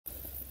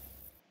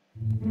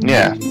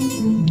Yeah,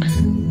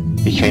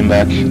 he came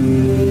back.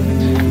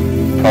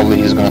 Probably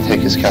he's gonna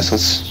take his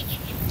castles.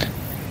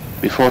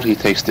 Before he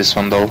takes this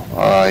one though,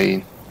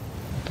 I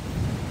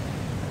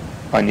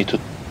need to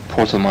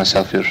portal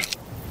myself here.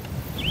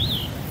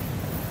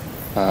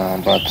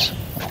 But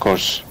of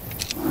course,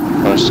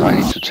 first I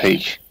need to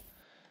take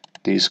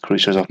these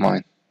creatures of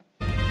mine.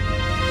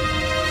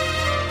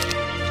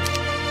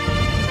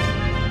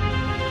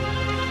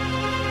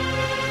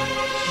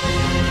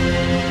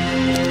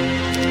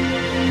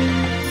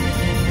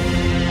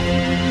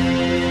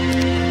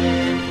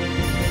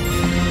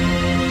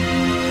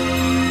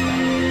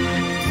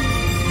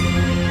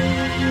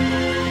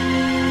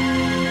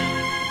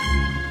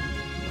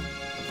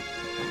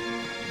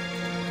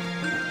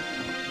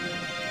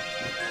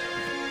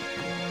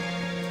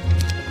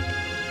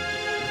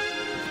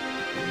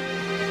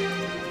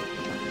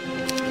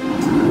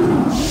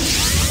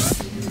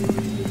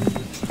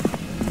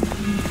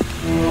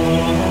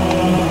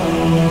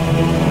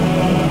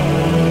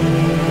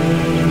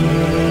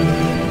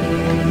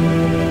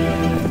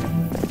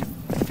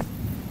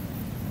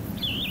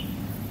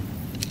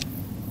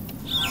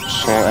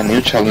 A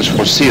new challenge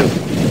for Seal.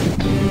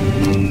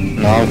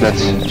 Now that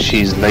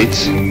she's late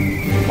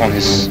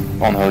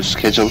on her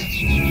schedule,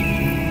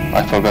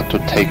 I forgot to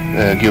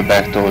give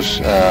back those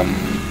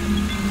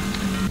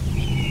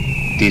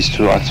these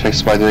two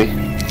artifacts, by the way.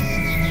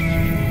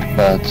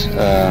 But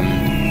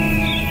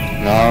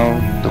now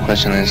the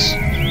question is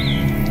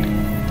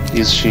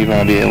she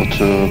gonna be able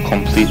to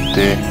complete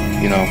the,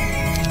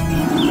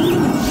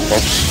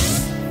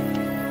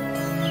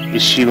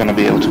 is she gonna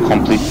be able to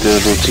complete the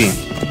routine?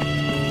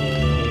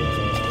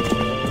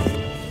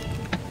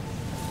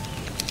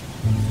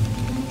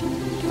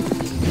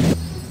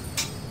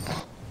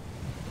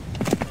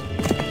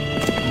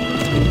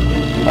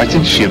 I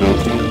think she will,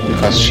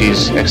 because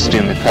she's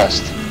extremely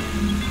fast.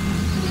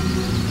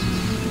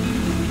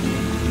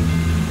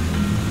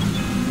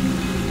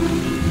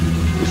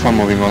 Before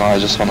moving on, I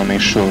just want to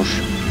make sure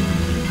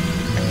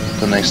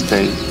the next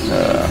day,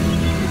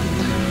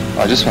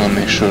 I just want to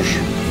make sure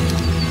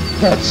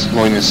that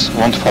Loinus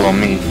won't follow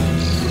me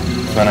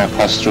when I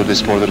pass through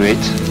this border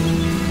gate.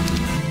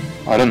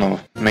 I don't know,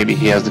 maybe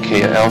he has the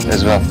KL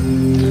as well.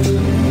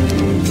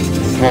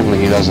 Probably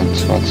he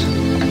doesn't, but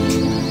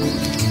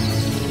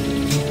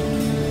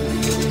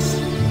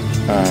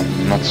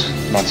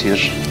not here.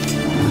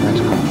 I'm going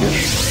to come here.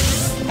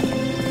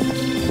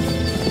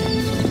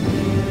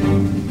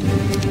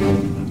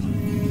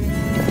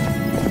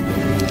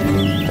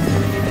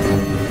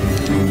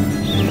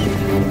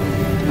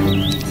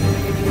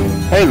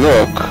 Hey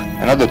look,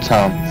 another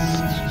town.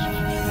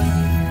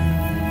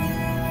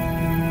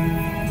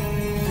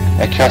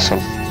 A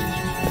castle.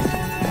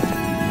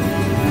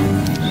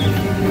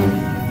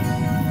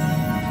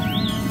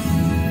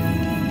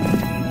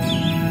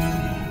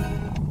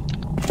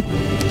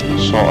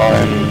 So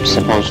I'm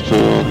supposed to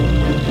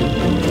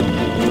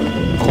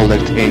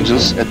collect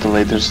angels at the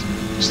later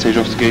stage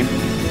of the game.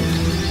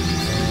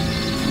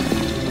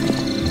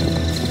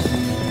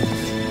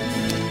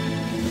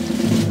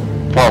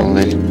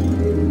 Probably.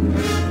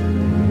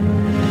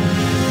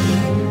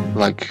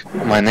 Like,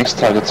 my next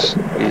target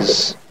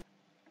is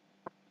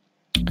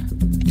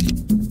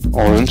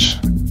orange,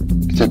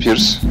 it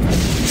appears.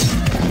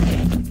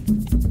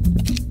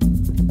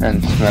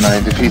 And when I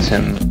defeat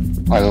him,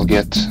 I will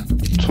get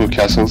 2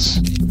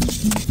 castles.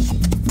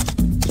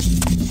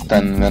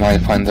 Then when I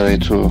find a way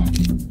to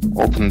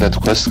open that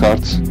quest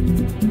card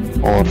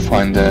or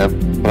find a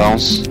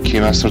bronze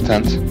keymaster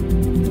tent,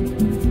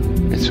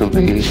 it will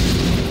be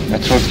a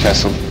 3rd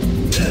castle.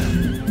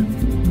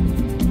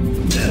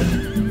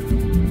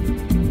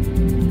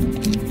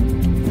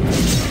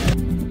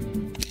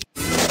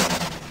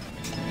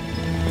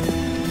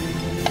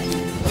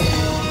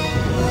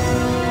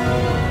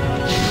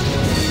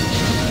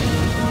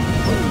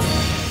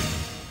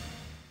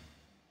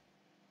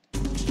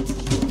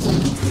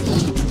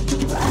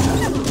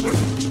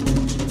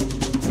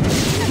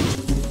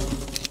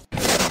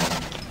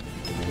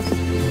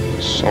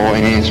 So,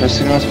 any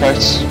interesting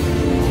artifacts?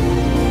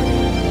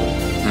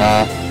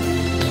 Nah,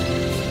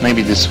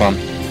 maybe this one.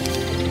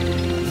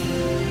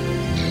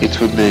 It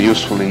would be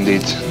useful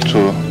indeed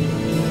to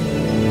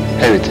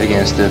have it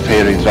against the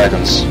fairy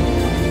dragons.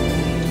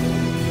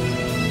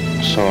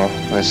 So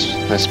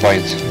let's buy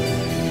it.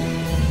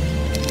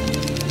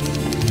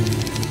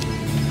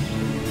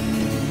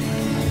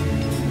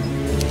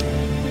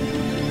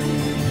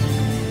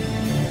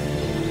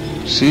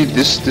 See,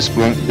 this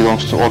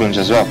belongs to orange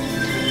as well.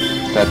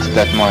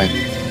 That mine,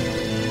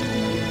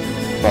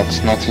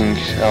 but nothing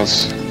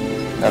else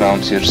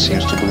around here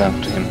seems to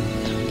belong to him.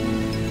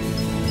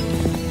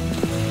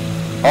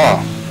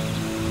 Ah,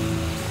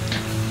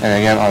 and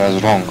again I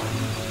was wrong.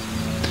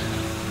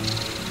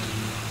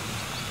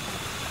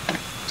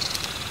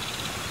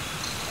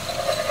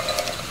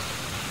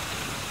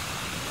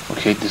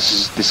 Okay,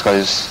 this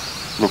guy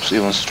looks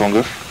even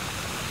stronger.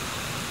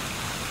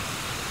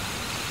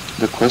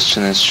 The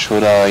question is,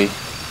 should I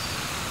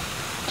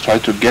try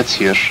to get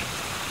here?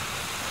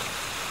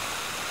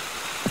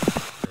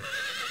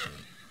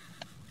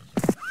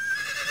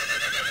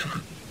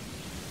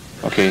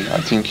 Okay,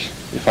 I think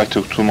if I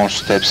took 2 more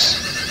steps,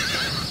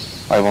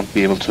 I won't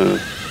be able to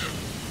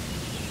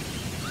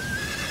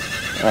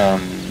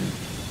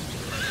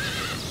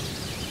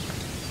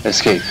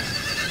escape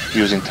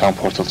using town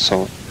portal,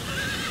 so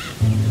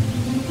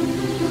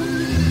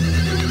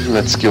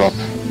let's give up.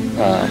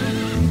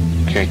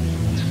 Okay.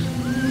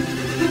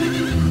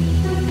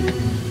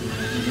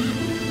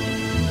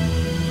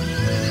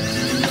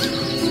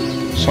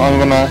 So I'm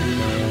gonna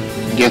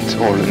get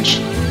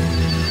Orange.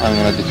 I'm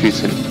gonna defeat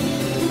him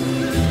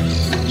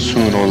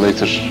sooner or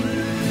later.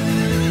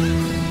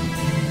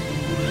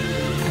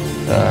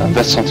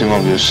 That's something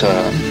obvious.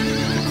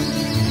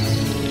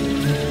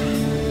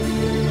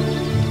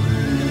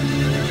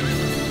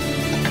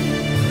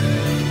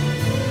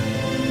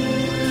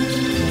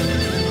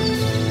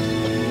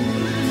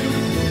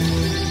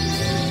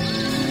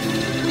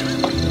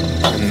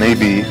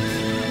 Maybe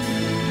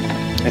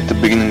at the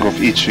beginning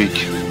of each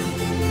week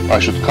I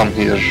should come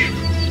here,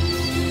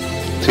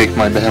 take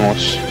my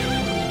behemoths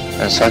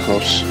and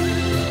cyclops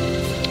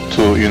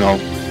to, you know,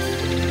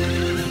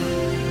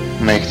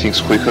 make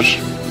things quicker,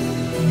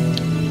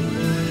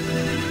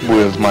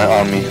 build my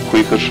army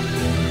quicker,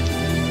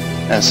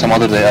 and some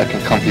other day I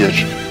can come here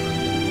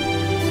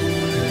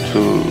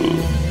to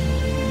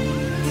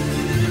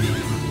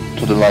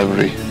the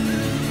library.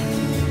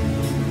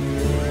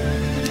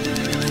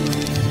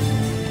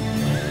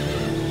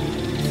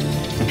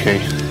 Okay.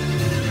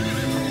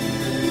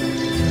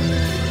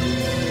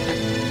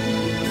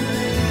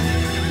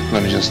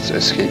 Let me just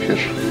escape here,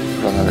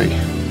 run away.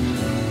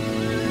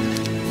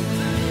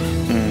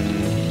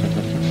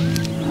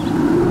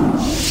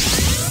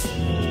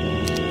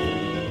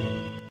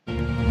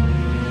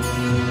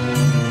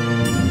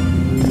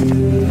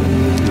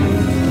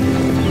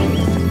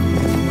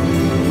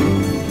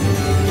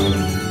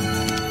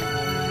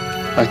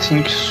 I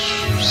think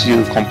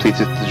she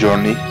completed the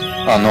journey.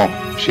 Ah no,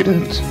 she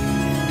didn't.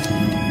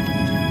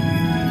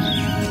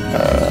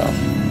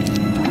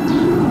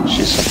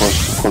 She's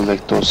supposed to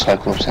collect those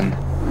cyclops and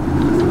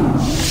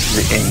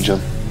the angel,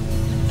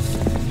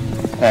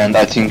 and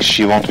I think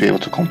she won't be able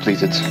to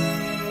complete it.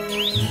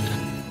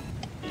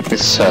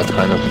 It's sad,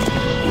 kind of.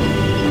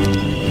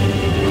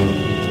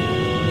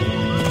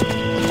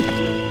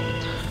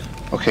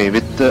 Okay,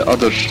 with the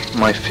other,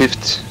 my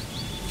fifth,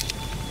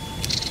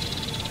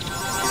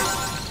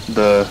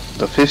 the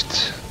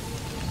fifth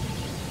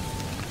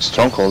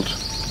stronghold,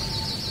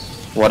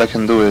 what I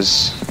can do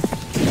is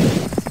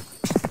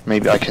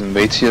maybe I can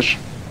wait here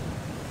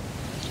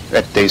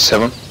at day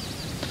 7,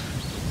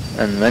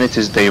 and when it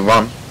is day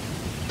 1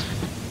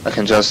 I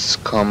can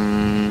just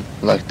come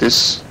like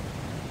this,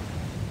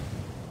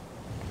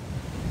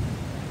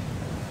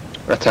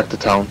 attack the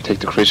town, take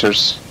the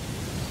creatures,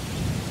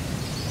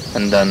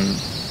 and then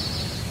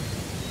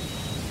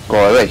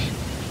go away.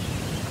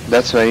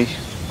 That way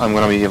I'm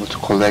gonna be able to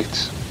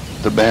collect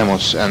the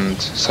behemoths and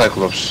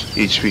cyclops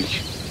each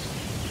week.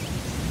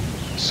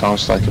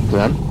 Sounds like a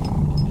plan.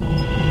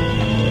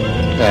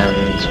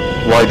 And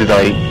why did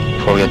I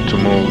forget to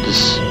move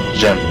this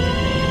gem?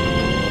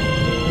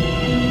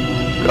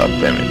 God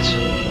damn it.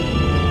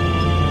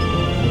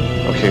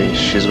 Okay,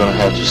 she's gonna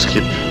have to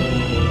skip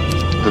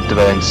the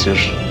dwellings here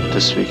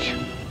this week.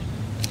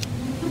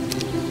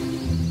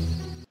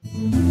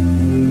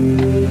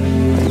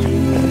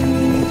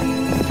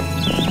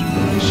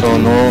 So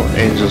no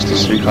angels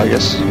this week, I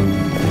guess.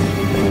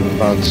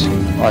 But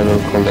I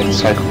will collect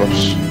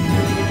cyclops.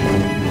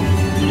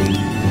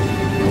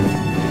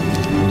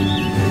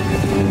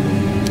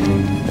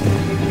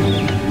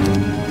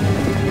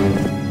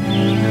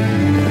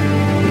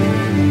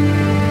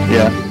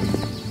 Yeah.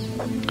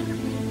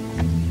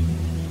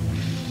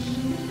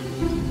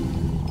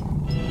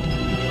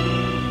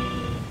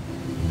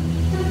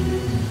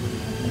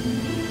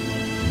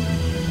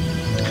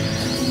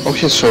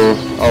 Okay, so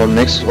our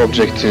next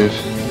objective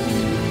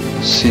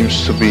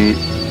seems to be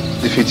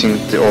defeating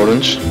the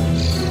orange.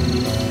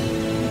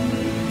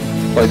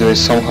 By the way,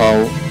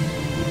 somehow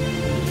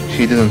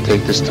he didn't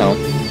take this town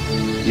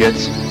yet.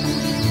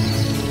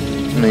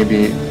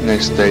 Maybe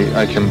next day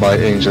I can buy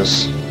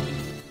angels.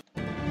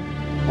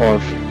 Or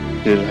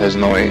here has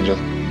no angel.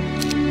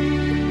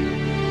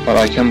 But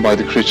I can buy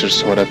the creatures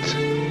so that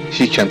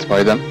he can't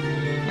buy them.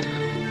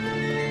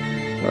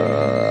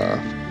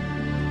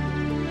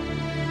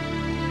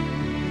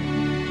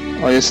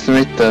 I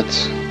estimate that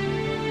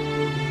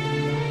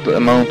the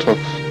amount of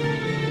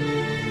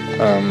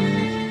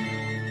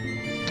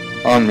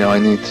army I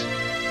need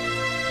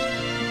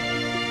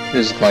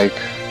is like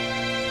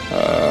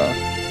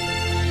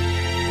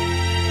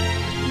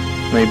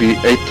maybe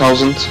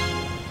 8,000,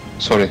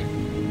 sorry,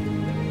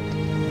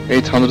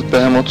 800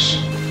 behemoths,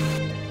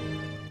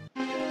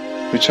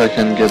 which I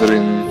can gather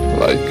in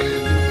like,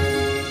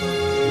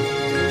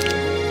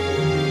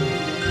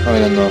 I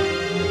don't know,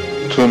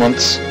 2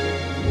 months.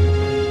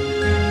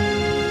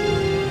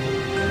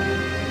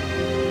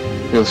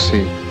 We'll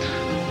see.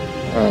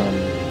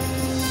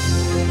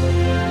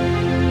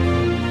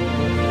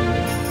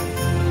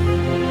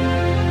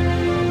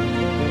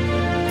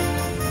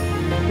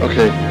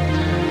 Okay,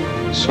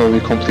 so we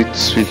complete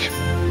this week.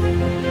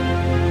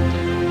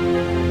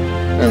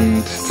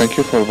 And thank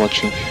you for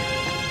watching.